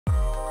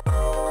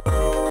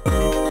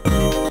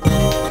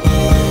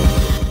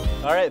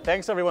All right,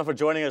 thanks everyone for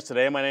joining us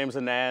today. My name is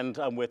Anand.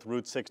 I'm with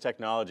Route 6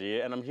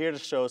 Technology, and I'm here to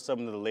show some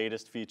of the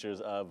latest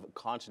features of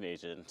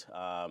ContentAgent.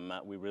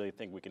 We really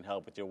think we can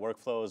help with your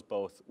workflows,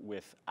 both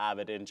with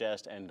Avid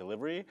ingest and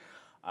delivery.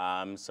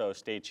 So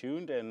stay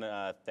tuned, and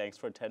thanks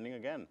for attending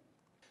again.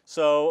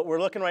 So we're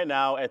looking right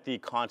now at the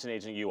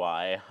ContentAgent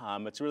UI.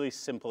 It's really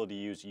simple to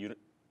use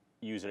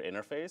user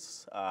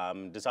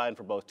interface, designed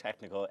for both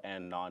technical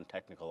and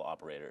non-technical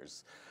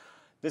operators.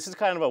 This is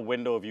kind of a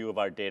window view of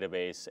our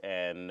database,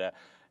 and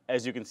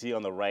as you can see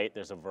on the right,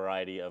 there's a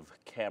variety of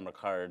camera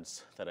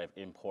cards that I've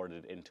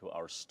imported into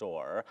our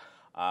store.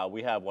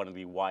 We have one of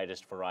the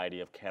widest variety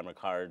of camera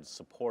cards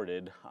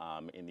supported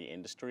in the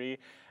industry,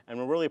 and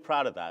we're really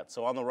proud of that.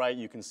 So on the right,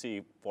 you can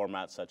see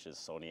formats such as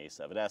Sony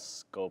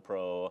a7S,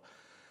 GoPro,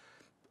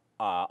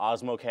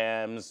 Osmo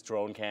cams,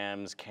 drone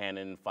cams,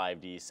 Canon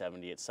 5D,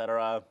 7D,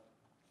 etc.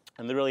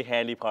 And the really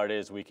handy part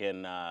is we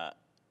can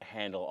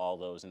handle all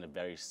those in a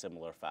very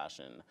similar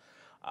fashion.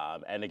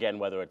 And again,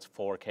 whether it's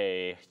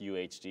 4K,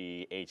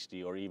 UHD,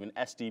 HD, or even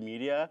SD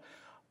media,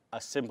 a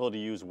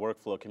simple-to-use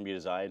workflow can be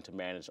designed to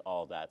manage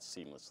all that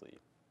seamlessly.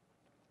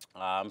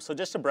 So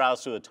just to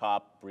browse through the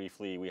top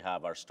briefly, we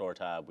have our Store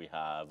tab, we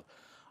have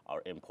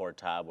our Import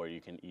tab where you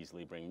can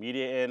easily bring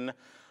media in.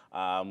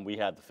 We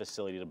have the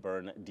facility to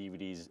burn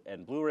DVDs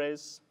and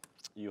Blu-rays.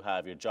 You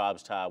have your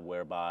Jobs tab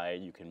whereby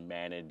you can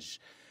manage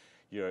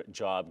your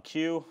job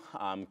queue.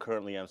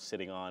 Currently, I'm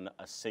sitting on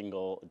a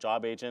single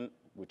job agent,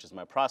 which is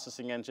my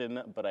processing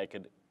engine, but I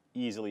could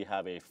easily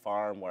have a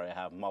farm where I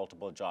have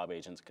multiple job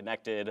agents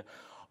connected,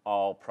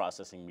 all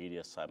processing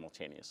media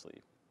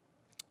simultaneously.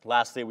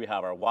 Lastly, we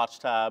have our Watch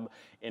tab,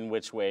 in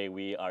which way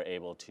we are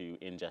able to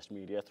ingest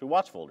media through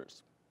watch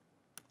folders.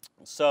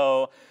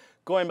 So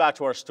going back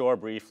to our store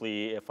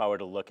briefly, if I were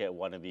to look at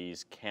one of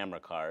these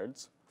camera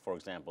cards, for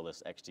example,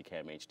 this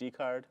XTCam HD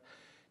card,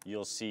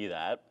 you'll see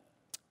that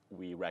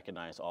we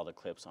recognize all the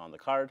clips on the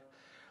card.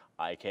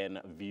 I can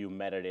view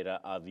metadata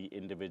of the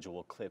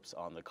individual clips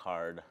on the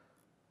card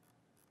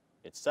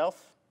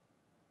itself.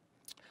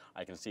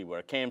 I can see where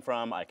it came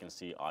from. I can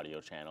see audio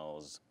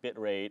channels,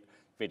 bitrate,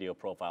 video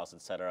profiles,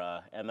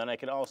 etc. And then I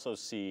can also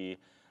see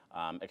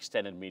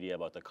extended media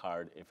about the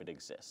card if it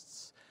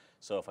exists.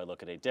 So if I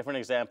look at a different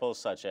example,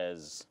 such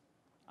as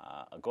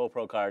a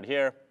GoPro card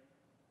here,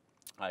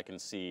 I can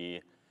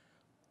see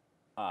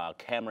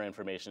camera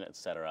information,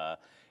 etc.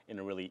 in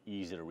a really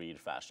easy to read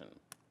fashion.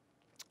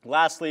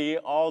 Lastly,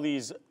 all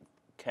these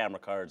camera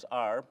cards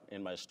are,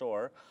 in my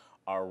store,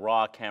 are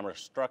raw camera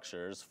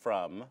structures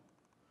from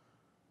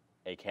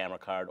a camera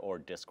card or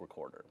disc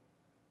recorder.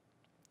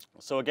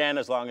 So again,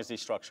 as long as the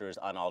structure is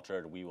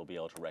unaltered, we will be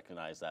able to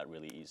recognize that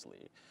really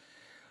easily.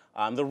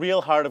 The real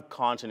heart of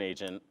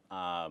ContentAgent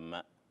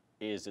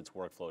is its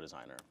workflow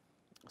designer.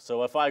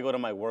 So if I go to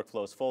my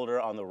workflows folder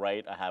on the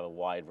right, I have a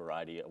wide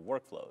variety of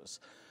workflows.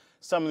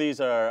 Some of these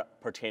are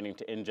pertaining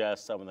to ingest,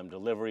 some of them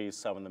delivery,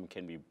 some of them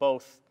can be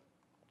both.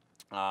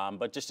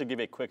 But just to give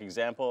a quick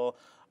example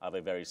of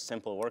a very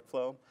simple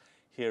workflow,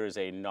 here is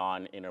a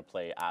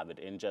non-Interplay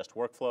Avid ingest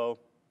workflow.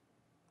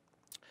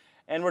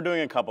 And we're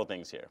doing a couple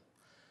things here.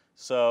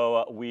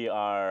 So we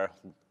are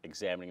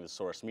examining the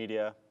source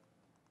media.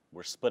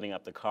 We're splitting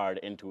up the card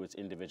into its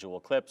individual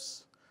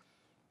clips.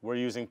 We're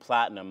using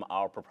Platinum,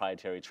 our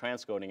proprietary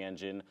transcoding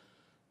engine,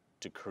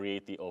 to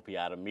create the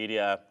OP-Atom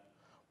media.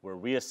 We're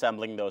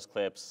reassembling those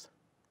clips,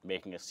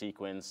 making a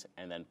sequence,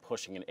 and then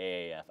pushing an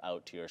AAF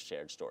out to your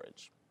shared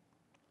storage.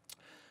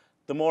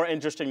 The more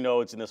interesting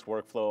nodes in this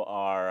workflow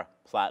are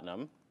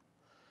Platinum.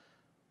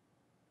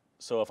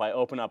 So if I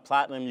open up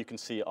Platinum, you can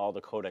see all the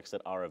codecs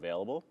that are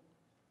available.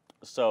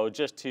 So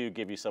just to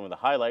give you some of the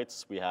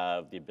highlights, we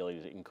have the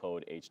ability to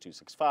encode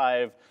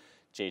H.265,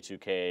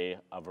 J2K,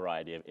 a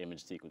variety of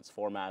image sequence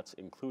formats,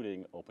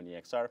 including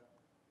OpenEXR.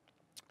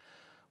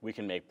 We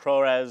can make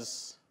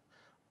ProRes,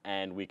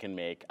 and we can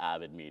make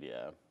Avid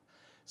media.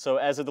 So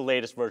as of the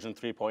latest version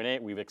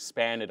 3.8, we've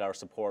expanded our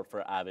support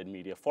for Avid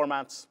media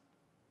formats.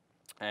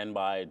 And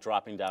by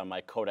dropping down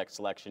my codec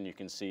selection, you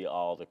can see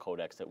all the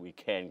codecs that we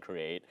can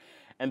create.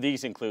 And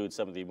these include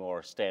some of the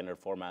more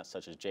standard formats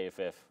such as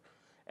JFIF,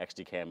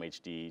 XTCam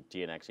HD,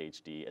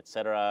 DNX HD,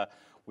 etc.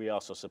 We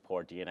also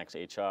support DNX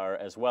HR,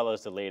 as well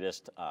as the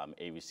latest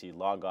AVC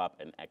logop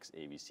and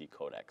XAVC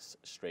codecs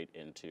straight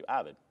into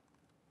Avid.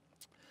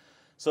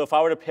 So if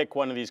I were to pick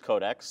one of these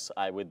codecs,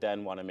 I would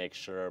then want to make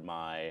sure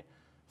my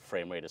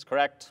frame rate is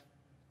correct,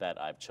 that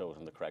I've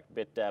chosen the correct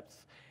bit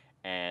depth,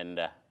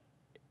 and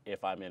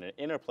if I'm in an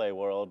Interplay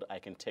world, I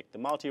can tick the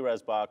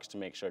multi-res box to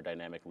make sure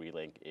dynamic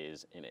relink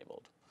is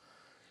enabled.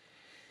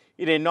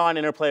 In a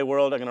non-Interplay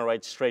world, I'm going to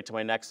write straight to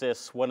my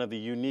Nexus. One of the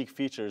unique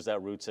features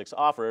that Route 6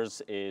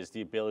 offers is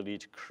the ability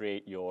to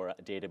create your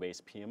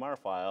database PMR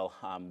file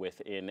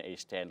within a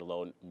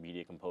standalone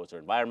media composer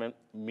environment,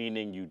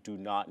 meaning you do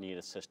not need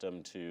a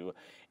system to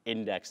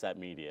index that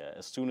media.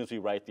 As soon as we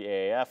write the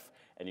AAF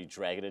and you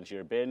drag it into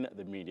your bin,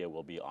 the media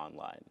will be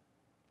online.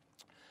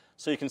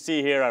 So you can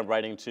see here I'm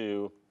writing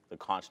to the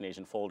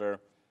ContentAgent folder.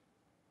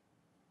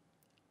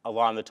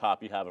 Along the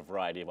top, you have a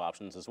variety of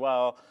options as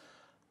well.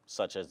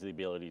 such as the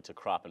ability to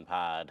crop and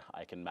pad.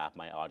 I can map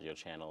my audio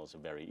channels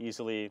very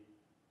easily.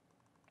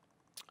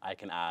 I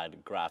can add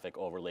graphic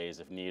overlays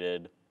if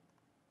needed.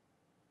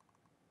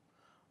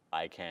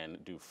 I can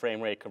do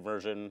frame rate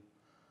conversion,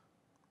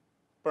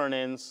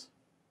 burn-ins.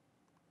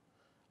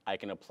 I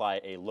can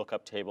apply a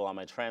lookup table on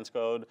my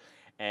transcode.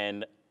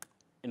 And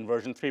in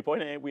version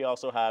 3.8, we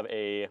also have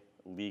a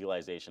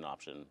legalization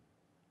option.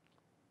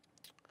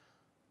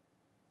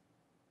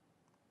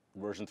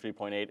 Version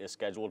 3.8 is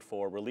scheduled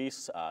for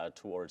release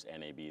towards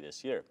NAB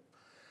this year.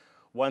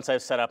 Once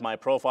I've set up my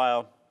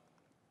profile,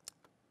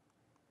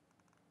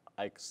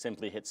 I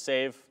simply hit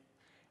save,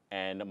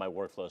 and my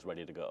workflow is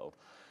ready to go.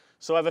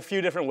 So I have a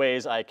few different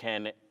ways I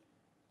can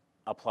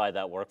apply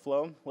that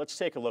workflow. Let's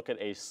take a look at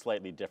a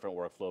slightly different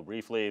workflow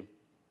briefly,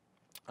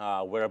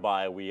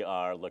 whereby we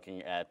are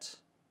looking at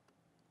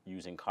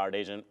using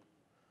ContentAgent.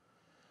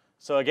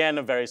 So again,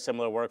 a very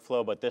similar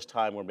workflow, but this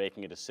time we're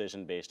making a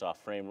decision based off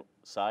frame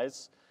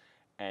size.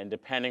 And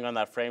depending on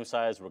that frame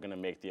size, we're going to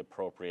make the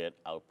appropriate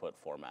output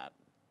format.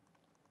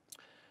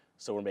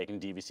 So we're making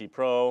DVC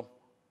Pro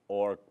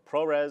or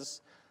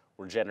ProRes.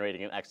 We're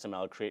generating an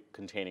XML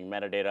containing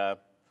metadata,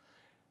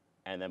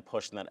 and then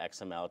pushing that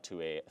XML to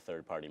a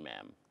third-party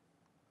MAM.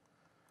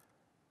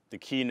 The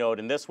key node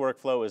in this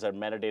workflow is our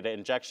metadata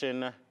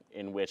injection,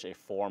 in which a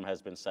form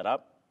has been set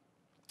up.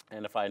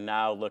 And if I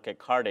now look at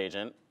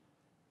ContentAgent,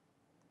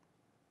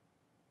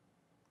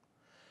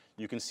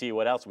 you can see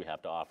what else we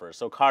have to offer.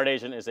 So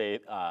ContentAgent is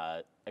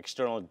a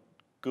external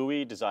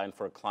GUI designed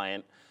for a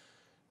client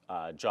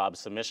job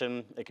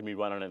submission. It can be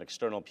run on an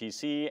external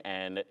PC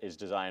and is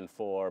designed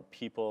for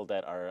people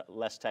that are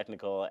less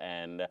technical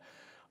and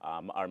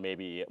are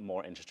maybe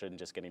more interested in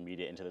just getting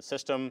media into the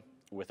system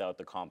without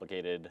the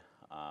complicated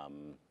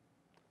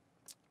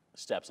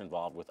steps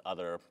involved with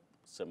other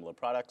similar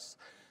products.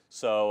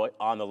 So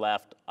on the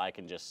left, I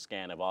can just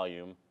scan a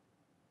volume.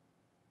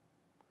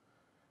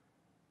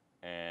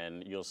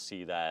 And you'll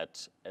see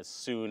that as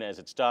soon as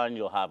it's done,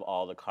 you'll have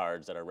all the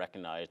cards that are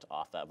recognized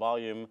off that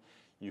volume.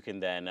 You can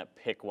then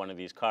pick one of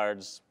these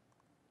cards.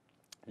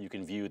 You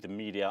can view the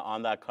media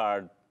on that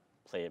card,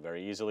 play it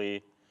very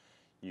easily.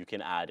 You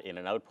can add in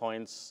and out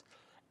points.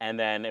 And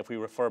then if we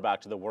refer back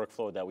to the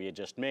workflow that we had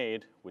just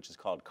made, which is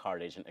called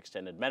ContentAgent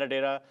Extended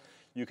Metadata,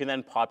 you can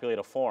then populate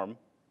a form,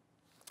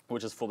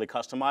 which is fully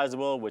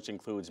customizable, which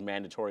includes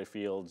mandatory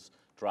fields,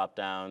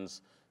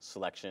 drop-downs,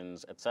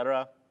 selections,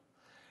 etc.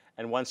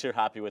 And once you're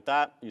happy with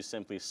that, you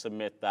simply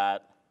submit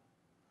that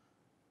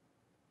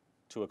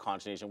to a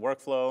ContentAgent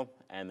workflow,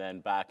 and then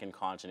back in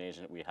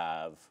ContentAgent, we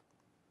have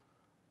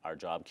our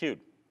job queued.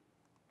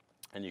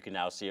 And you can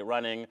now see it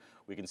running.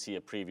 We can see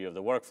a preview of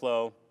the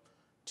workflow,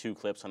 2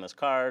 clips on this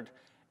card.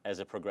 As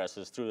it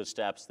progresses through the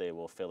steps, they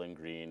will fill in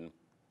green,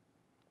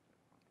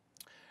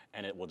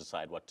 and it will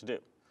decide what to do.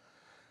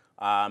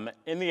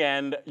 In the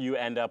end, you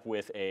end up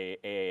with a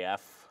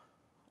AAF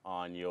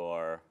on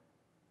your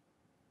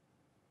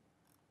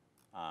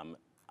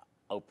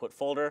output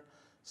folder.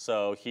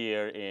 So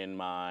here in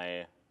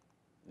my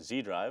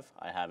Z drive,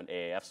 I have an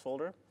AAFs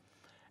folder.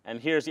 And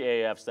here's the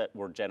AAFs that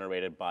were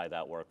generated by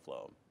that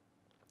workflow.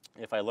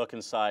 If I look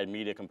inside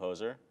Media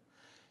Composer,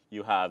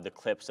 you have the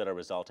clips that are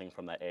resulting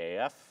from that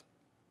AAF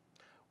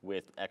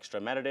with extra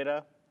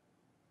metadata.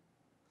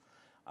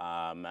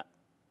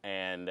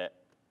 And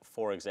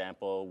for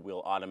example,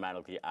 we'll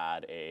automatically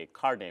add a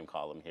card name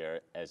column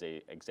here as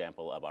an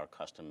example of our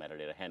custom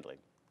metadata handling.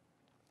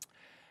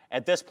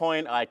 At this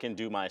point, I can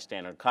do my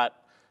standard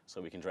cut, so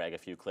we can drag a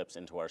few clips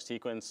into our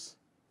sequence.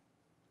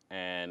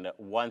 And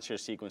once your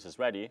sequence is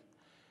ready,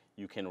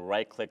 you can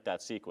right-click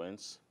that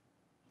sequence,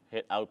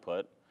 hit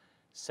Output,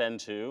 Send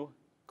to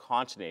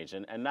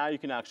ContentAgent, and now you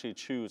can actually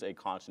choose a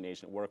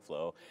ContentAgent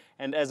workflow.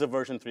 And as of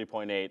version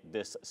 3.8,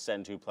 this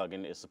Send to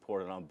plugin is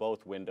supported on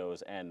both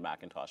Windows and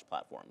Macintosh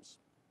platforms.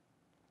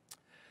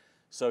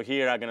 So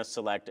here I'm going to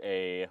select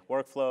a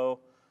workflow,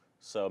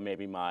 so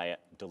maybe my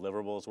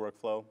deliverables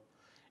workflow.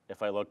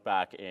 If I look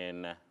back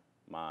in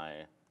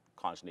my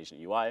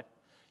ContentAgent UI,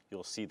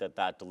 you'll see that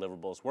that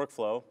deliverables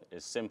workflow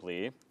is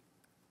simply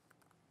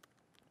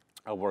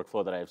a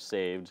workflow that I've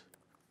saved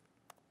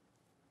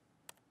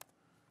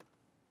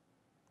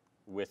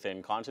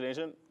within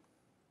ContentAgent.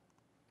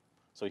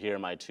 So here are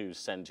my 2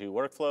 send to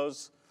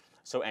workflows.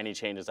 So any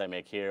changes I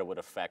make here would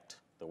affect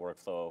the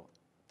workflow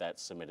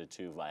that's submitted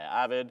to via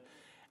Avid.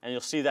 And you'll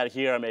see that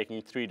here I'm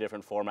making 3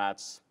 different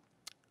formats: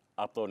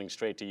 uploading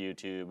straight to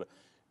YouTube,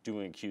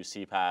 doing a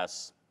QC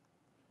pass,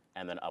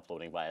 and then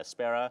uploading via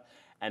Spera.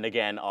 And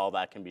again, all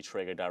that can be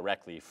triggered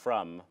directly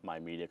from my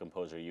Media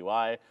Composer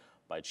UI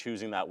by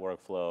choosing that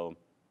workflow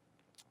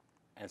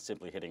and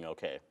simply hitting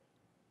OK.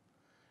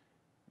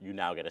 You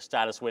now get a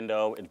status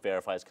window. It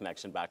verifies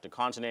connection back to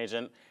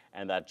ContentAgent,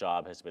 and that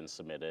job has been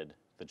submitted.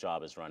 The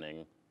job is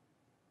running.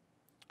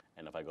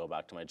 And if I go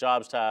back to my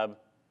Jobs tab,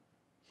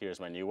 here's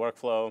my new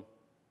workflow,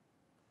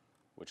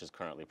 which is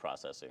currently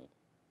processing.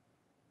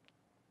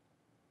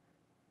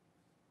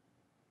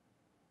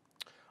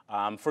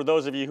 For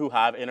those of you who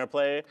have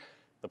Interplay,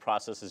 the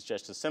process is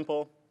just as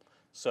simple.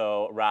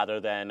 So rather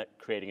than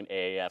creating an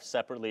AAF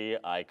separately,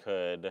 I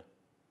could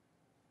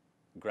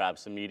grab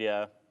some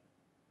media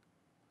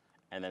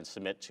and then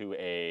submit to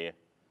a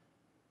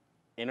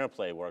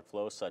Interplay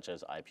workflow such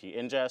as IP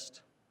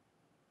Ingest,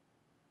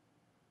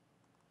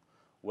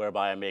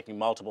 whereby I'm making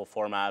multiple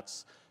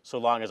formats. So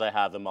long as I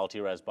have the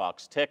multi-res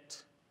box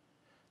ticked,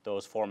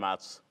 those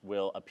formats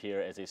will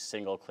appear as a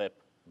single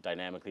clip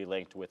dynamically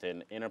linked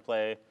within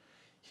Interplay.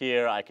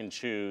 Here I can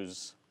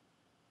choose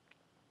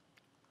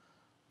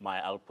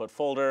my output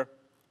folder,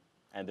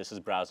 and this is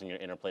browsing your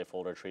Interplay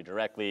folder tree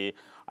directly.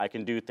 I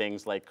can do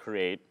things like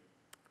create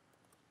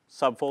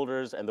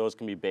subfolders, and those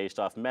can be based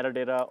off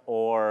metadata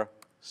or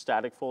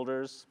static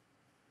folders.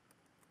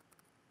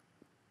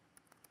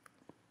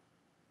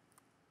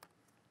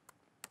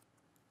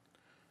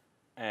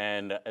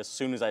 And as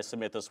soon as I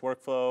submit this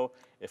workflow,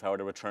 if I were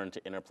to return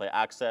to Interplay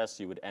Access,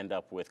 you would end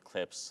up with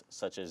clips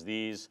such as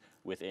these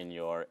within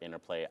your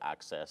Interplay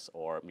Access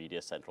or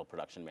Media Central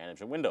Production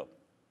Management window.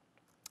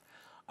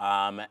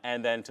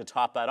 And then to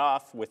top that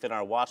off, within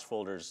our Watch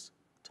Folders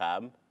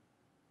tab,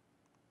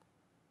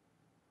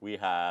 we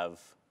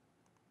have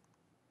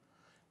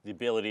the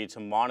ability to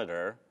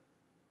monitor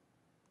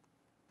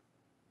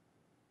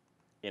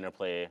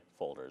Interplay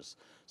folders.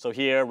 So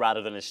here,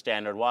 rather than a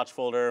standard watch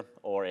folder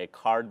or a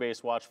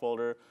card-based watch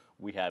folder,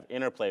 we have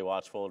Interplay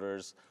watch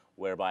folders,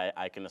 whereby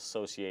I can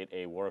associate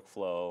a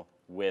workflow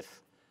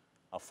with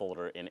a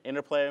folder in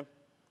Interplay.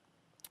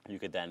 You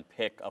could then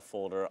pick a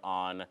folder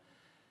on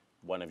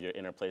one of your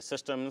Interplay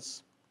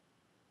systems,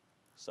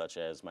 such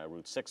as my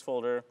Route 6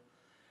 folder.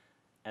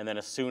 And then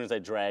as soon as I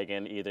drag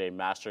in either a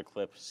master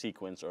clip,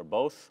 sequence, or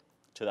both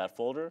to that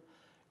folder,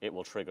 it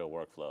will trigger a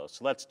workflow.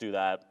 So let's do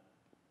that.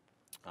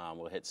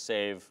 We'll hit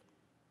save.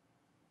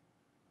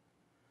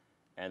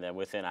 And then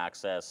within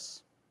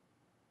Access,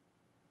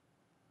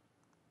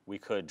 we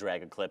could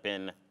drag a clip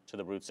in to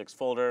the Route 6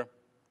 folder.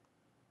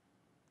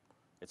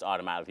 It's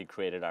automatically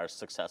created our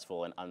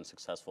successful and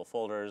unsuccessful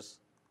folders.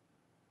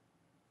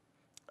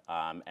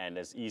 And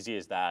as easy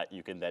as that,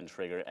 you can then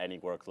trigger any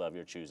workflow of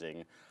your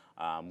choosing,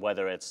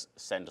 whether it's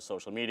send to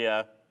social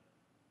media,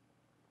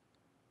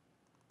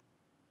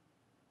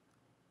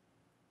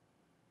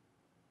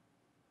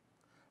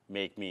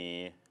 make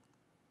me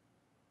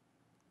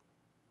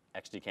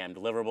XDCAM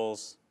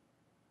deliverables,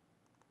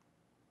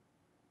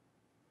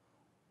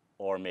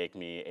 or make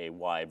me a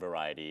wide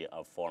variety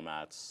of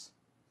formats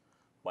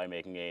by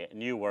making a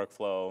new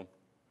workflow,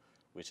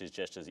 which is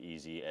just as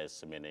easy as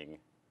submitting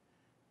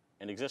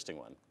an existing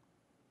one.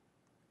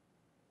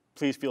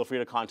 Please feel free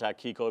to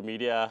contact Keycode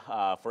Media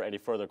for any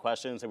further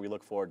questions, and we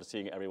look forward to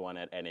seeing everyone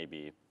at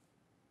NAB.